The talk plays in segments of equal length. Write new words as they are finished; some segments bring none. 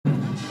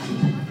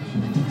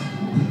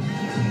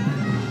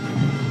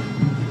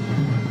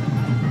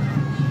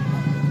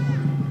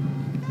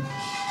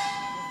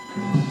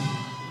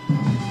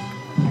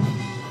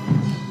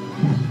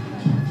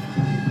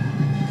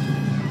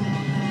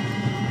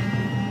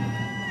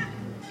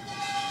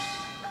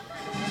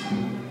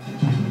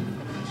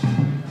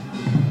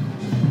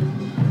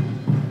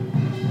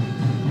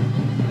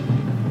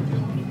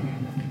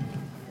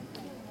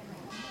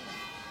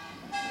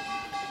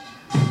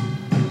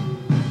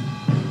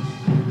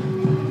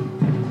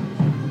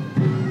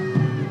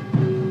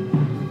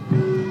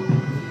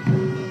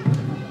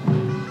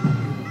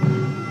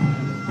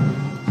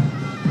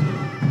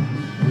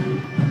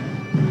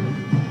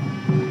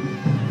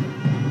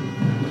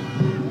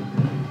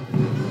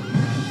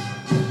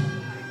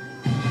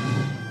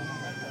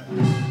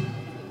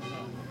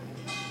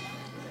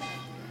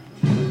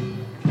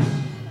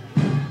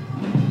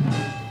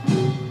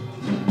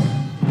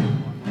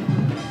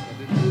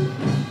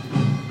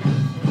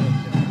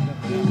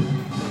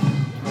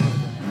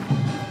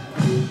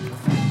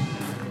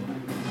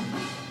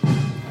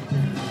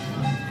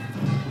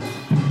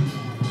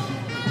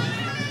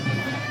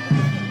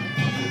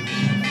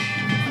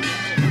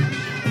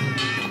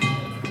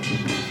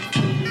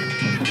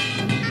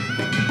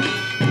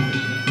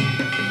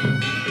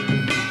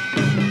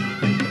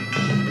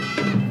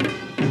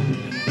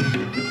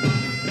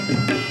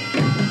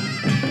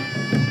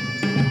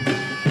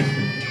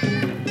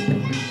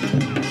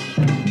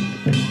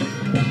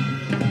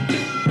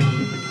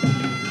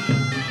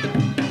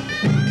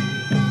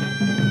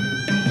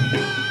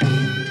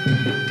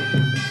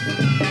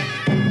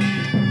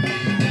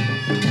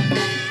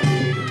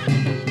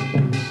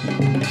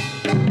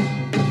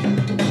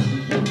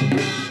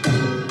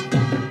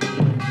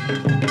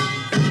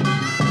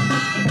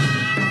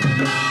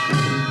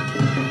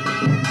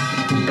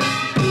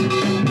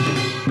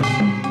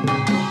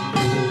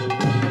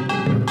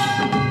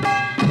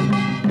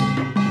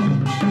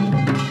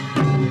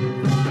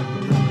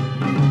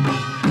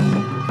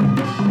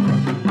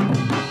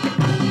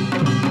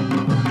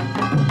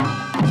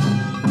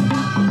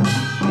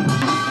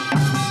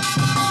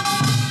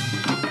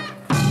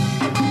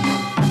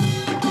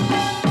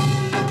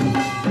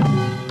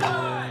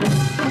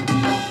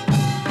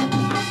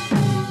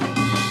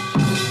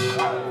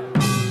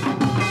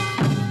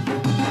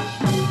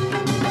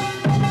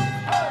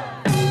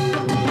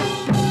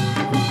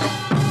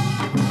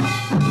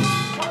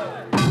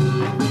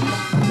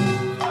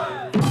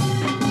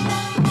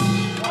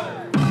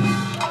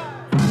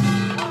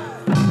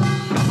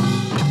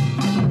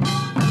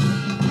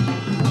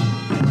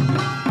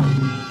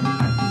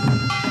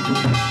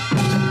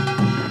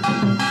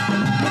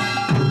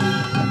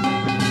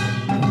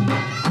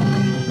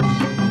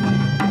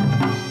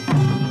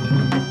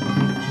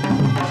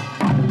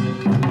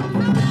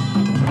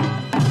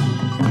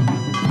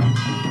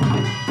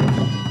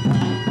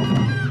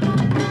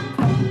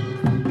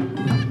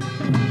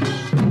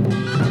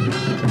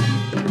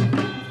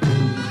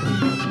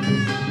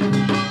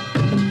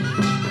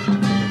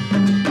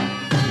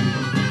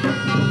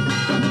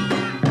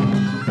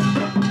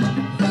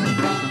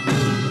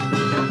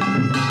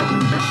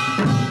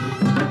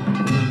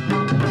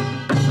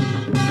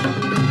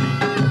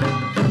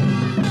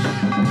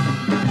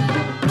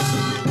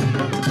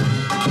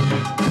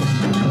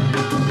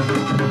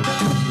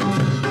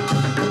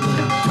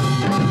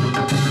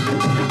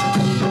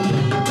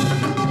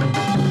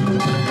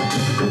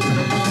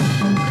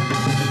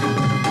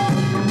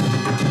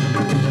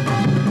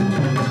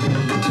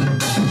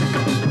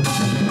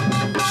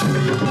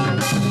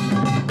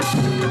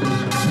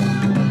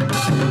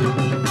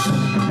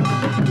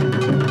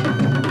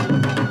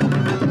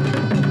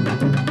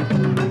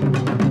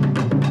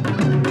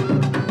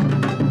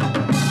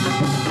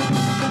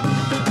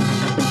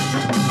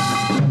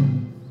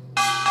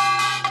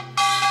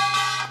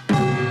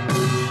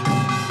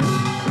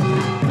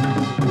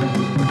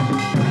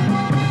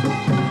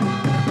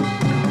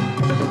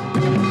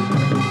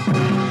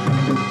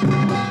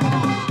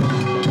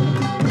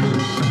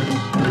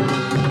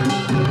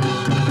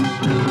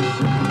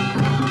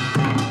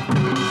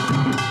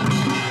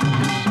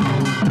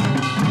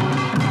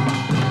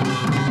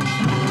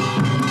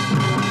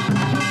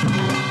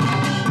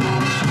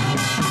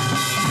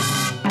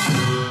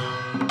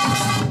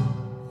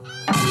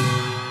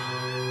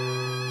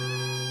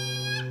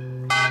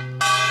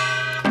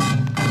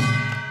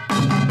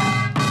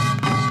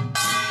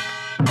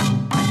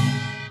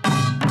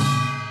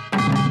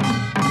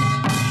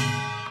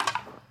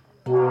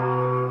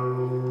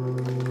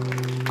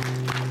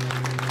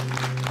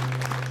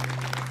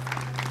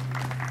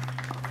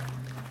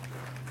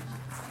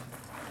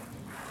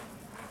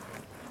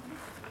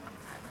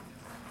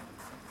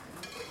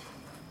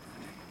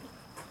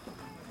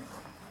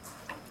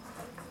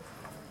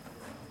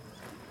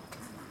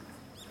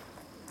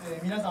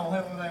皆さんおは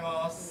ようござい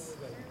ます。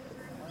非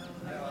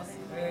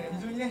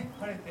常にね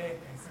晴れて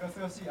すがす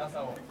がしい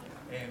朝を、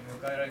迎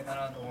えられた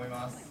なと思い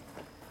ます。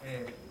今日、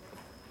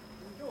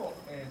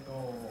編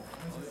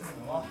集す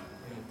るのは、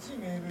チー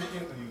ム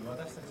AVK という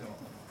私たちの、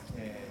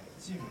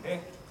チームで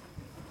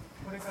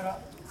これから、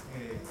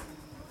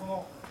こ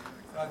の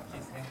楽器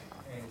ですね、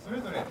そ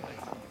れぞれ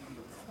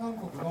韓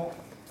国の、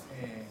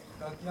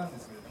楽器なんで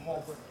すけれど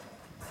も、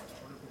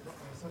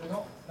それ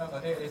の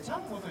中でチャ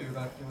ンゴという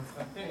楽器を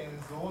使って演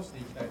奏をして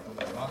いきたいと思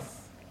いま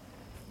す。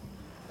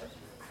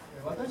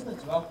私た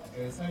ちは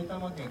埼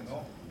玉県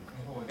の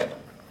方でい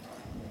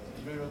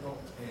ろいろと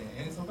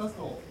演奏活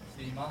動を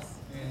していま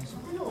す。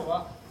職業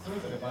はそ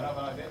れぞれバラ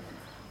バラで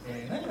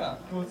何が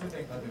共通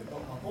点かというと、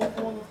高校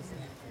のです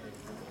ね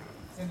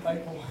先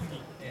輩後輩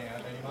に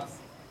当たります。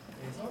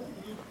その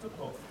時にちょっ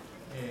とこ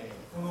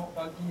の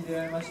楽器に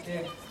出会いまして、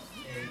ちょっ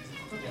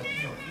とやって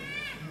みようと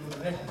いうこ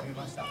とで始め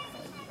ました。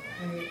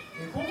高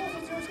校を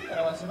卒業してか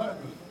らはしばら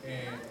く、こ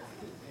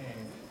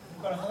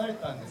こから離れて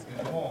たんですけ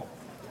れども、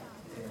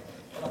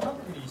韓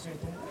国に一緒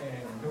に、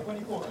旅行に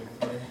行こうという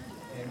ことで、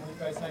もう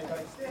一回再開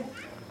して、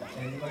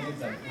今現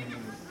在こういう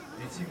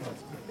チームを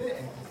作っ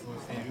て活動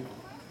している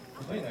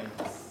ことになり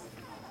ます。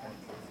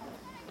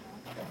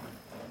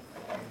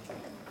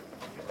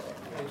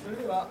それ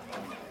では、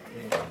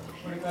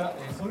これから、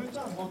ソルチ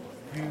ャンゴ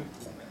という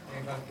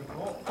楽曲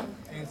を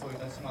演奏い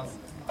たします。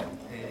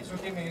一生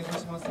懸命演奏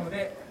しますの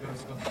でよろ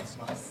しくお願いし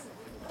ます。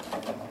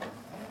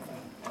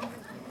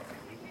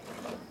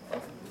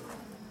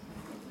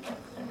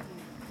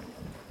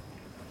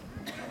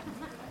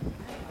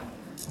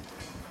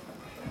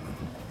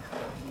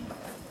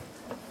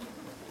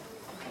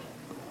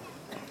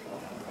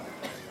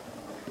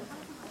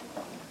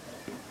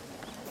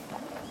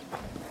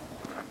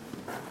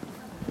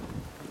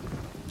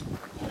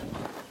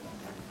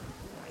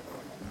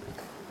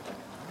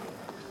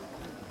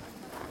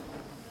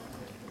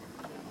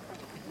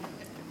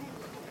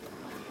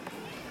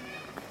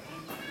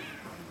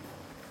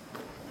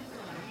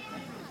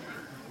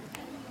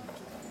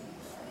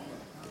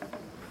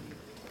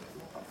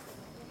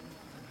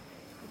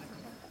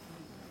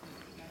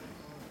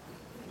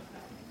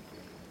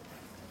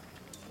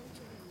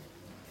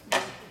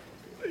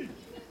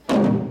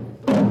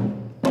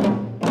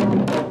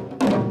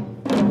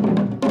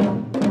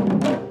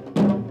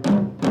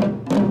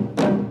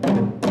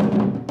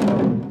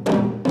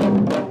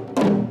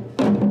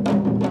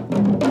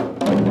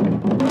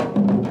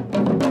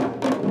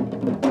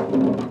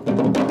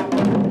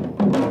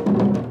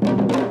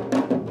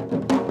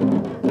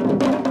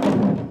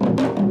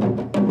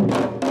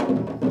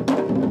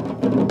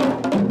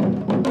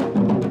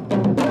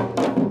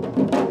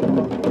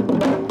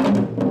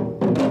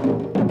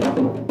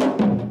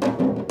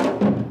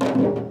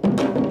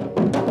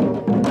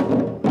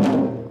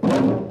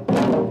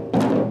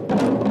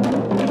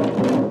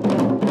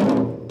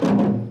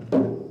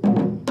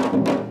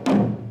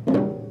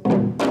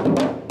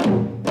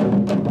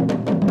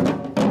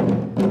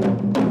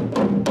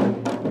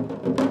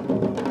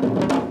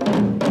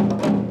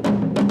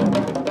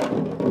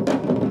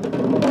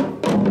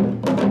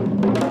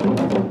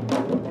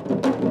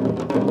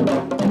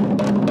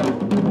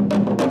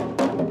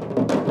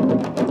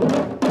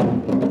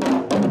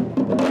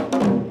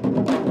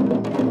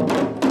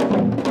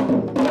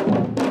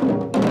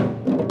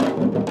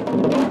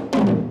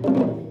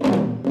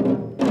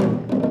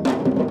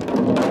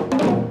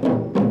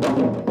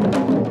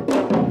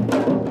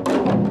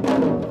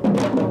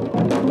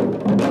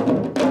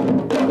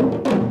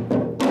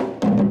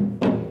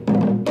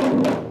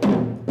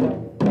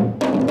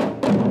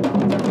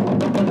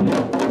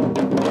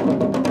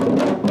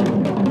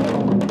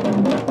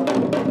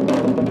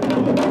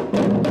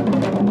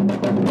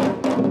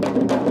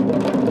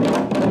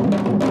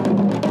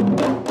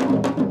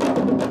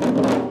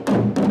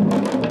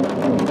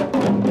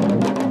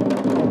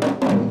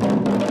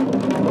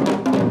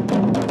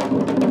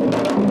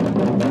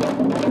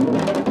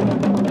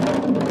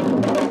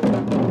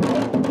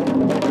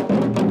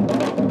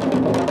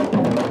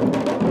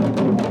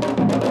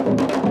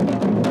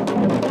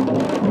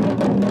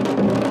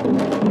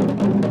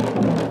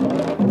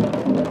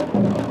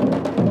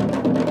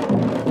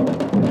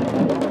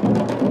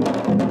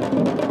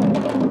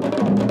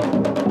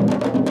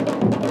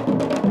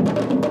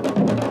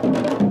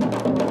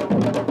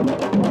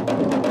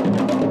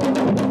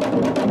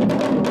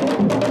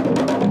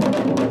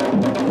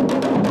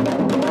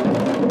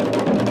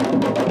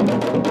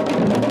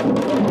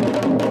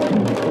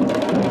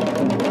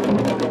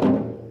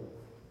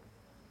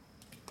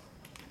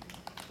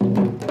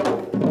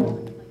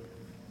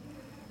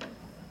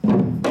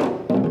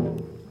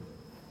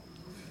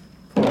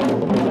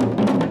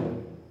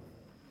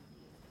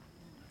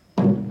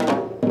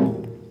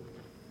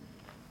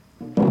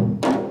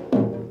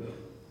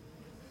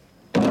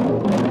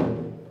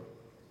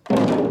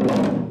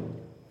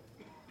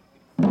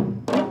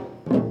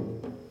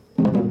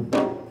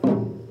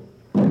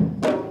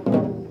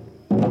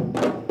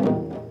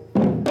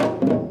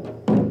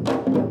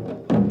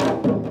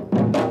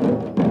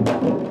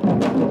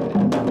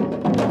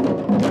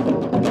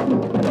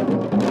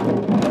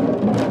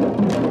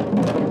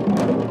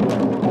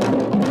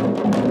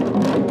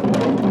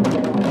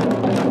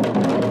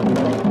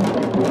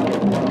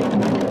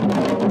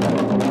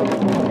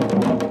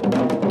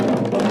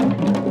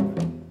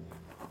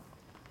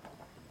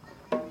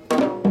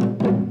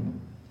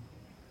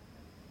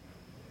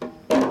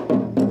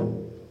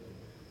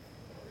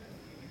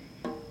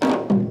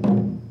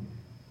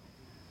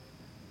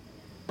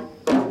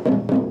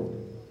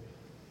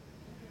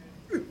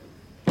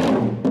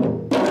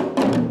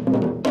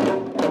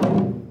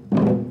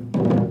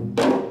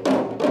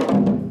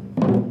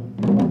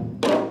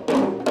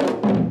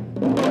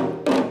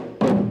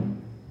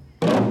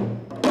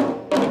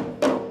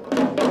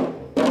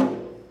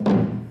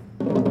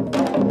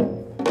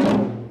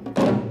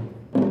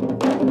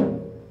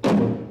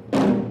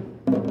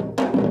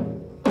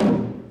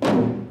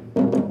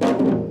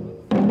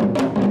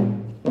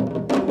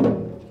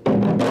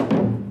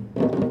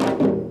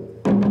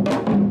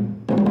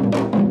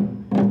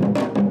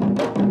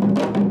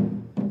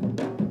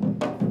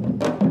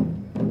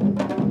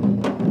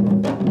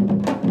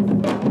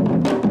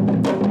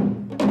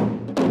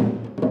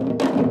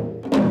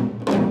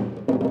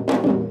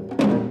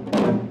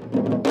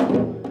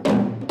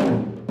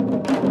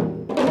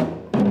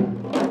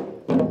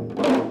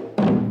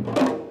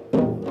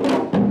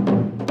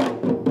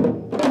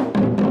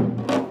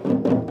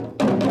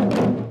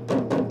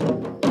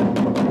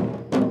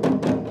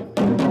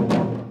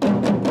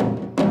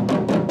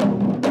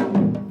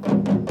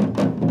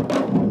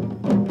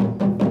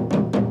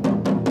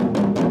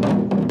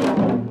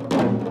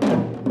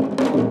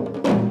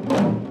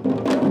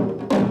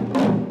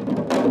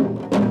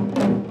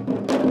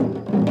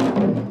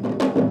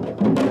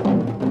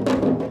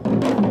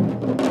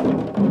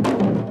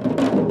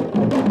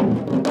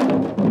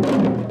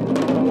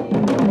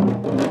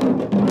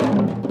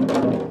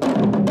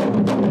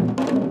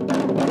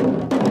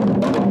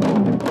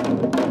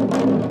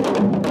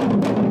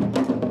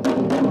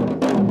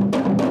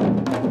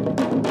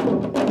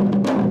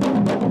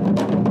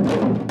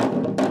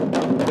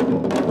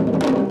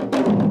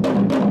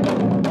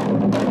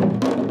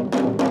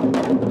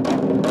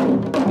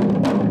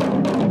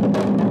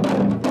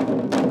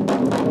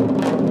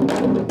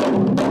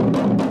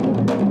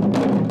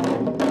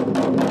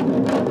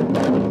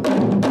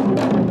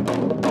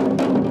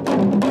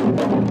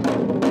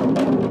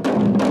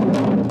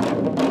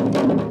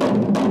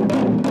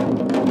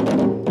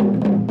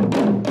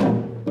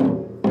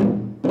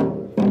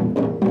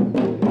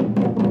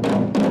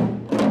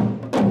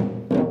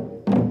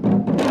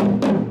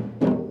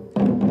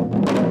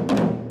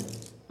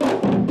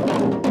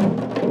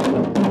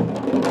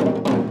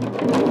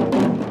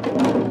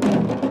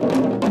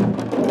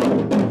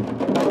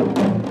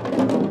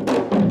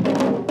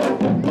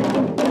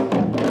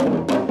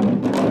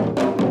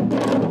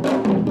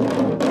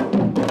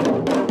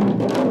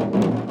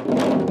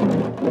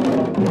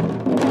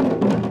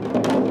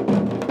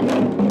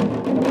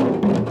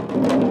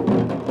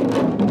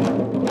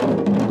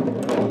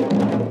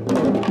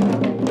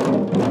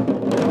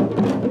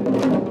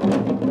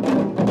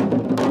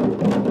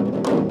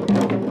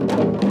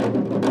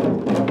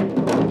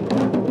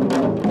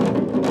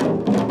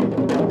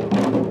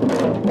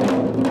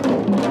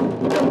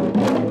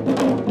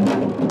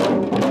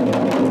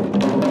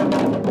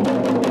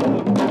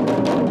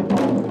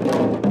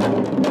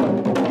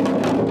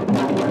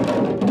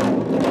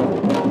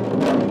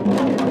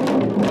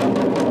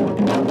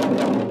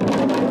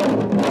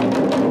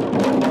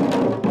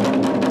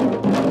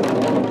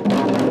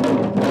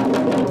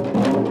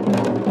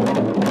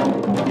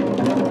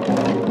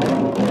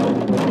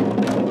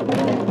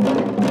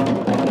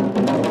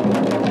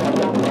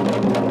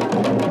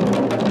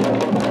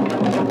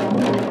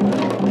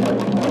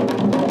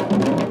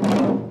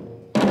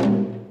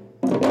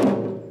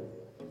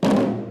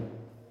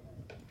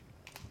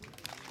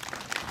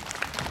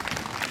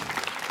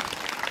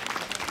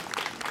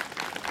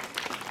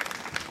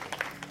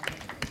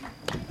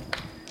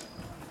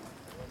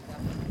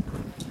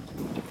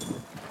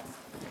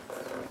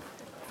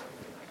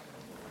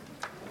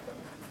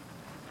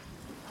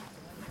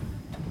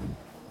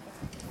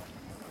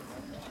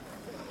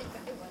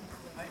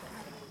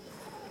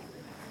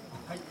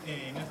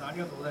あり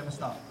がとうございまし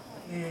た。ま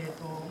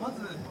ず、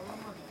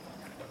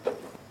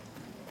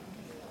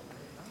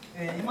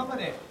今ま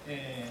で、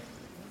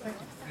さっ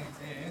きです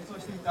ね、演奏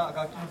していた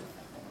楽器の、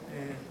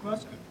詳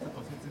しくちょっ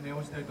と説明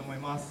をしたいと思い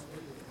ます。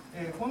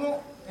こ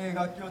の、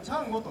楽器をチ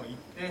ャンゴといっ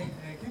て、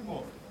結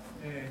構、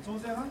朝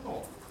鮮半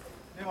島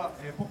では、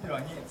ポピュ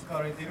ラーに使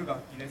われている楽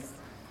器です。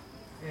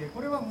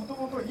これはもと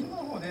もとインド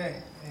の方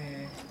で、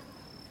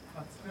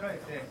作られ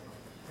て、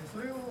そ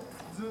れを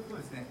ずっと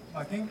ですね、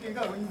原型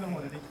がインドの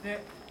方ででき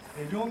て、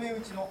両面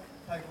打ちの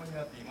太鼓に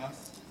なっていま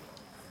す。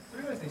そ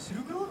れがですね、シ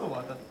ルクロードを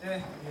渡っ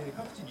て、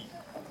各地に、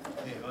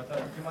渡っ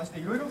てきまし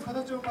て、いろいろ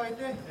形を変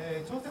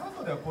えて、朝鮮半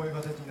島ではこういう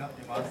形になって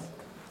います。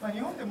日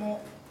本で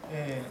も、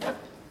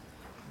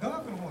雅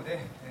楽の方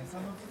で、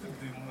三の包み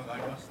というものがあ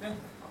りまして、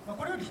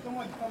これより一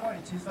回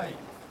り小さい、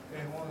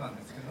ものなん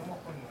ですけれど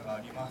も、こういうものがあ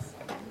ります。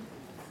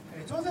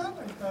朝鮮半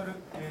島に伝わる、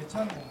チ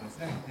ャンゴもです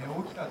ね、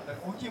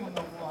大きいも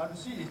のもある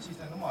し、小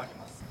さいのもあり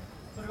ます。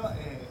それは、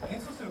演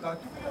奏する楽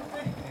曲によっ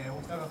て、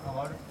大きさが変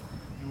わると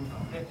いうこと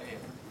なので、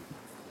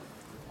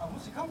も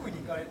し韓国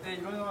に行かれて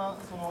いろいろな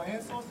その演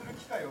奏する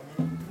機会を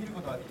見るこ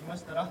とができま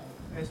したら、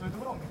そういうと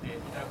ころを見てい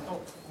ただく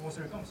と面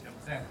白いかもしれ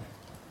ません。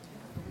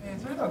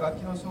それでは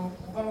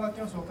他の楽器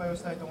の紹介を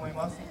したいと思い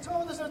ます。一番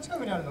私の近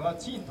くにあるのが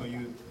チーンとい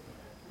う、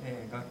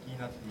楽器に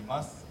なってい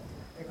ます。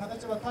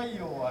形は太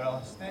陽を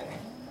表して、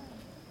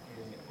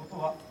音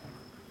は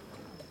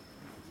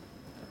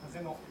風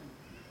の、音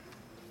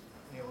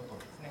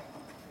ですね。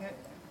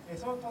で、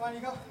その隣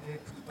が、ク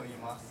クと言い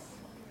ます。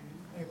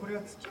これ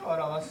が月を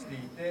表してい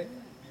て、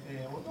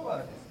音が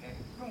ですね、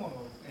雲の、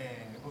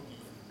動き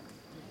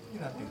に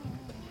なっているという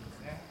ことで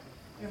すね。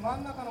で、真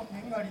ん中のペ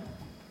ンガリ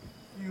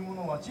というも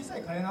のは小さ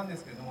い鐘なんで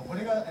すけれども、こ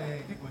れが、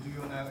結構重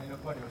要な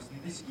役割をしてい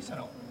て、指揮者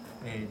の、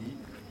リ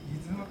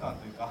ズム感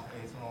というか、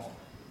その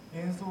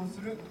演奏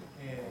する、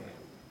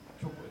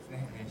曲をです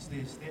ね、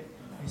指定して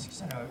指揮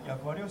者の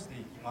役割をして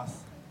いきま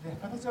す。で、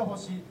形は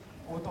星、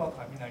音は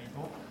雷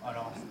と表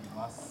してい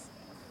ます。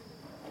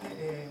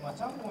で、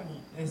チャンゴ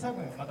に、最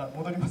後にまた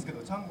戻りますけ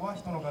ど、チャンゴは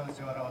人の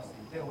形を表し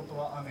ていて、音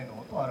は雨の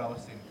音を表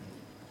している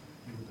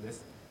ということで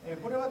す。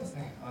これはです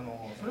ね、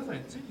それぞれ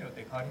地域によっ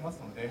て変わります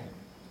ので、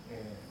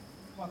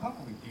韓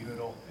国行っていろい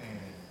ろ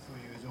そう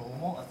いう情報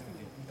も集め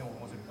てみても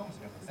面白いかも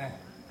しれませ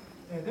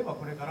ん。では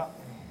これから、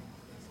演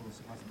奏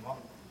しますのは、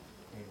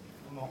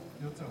この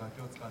4つの楽器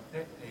を使っ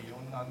て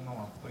四男の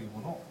楽というも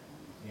のを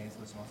演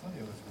奏しますので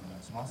よろしくお願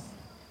いします。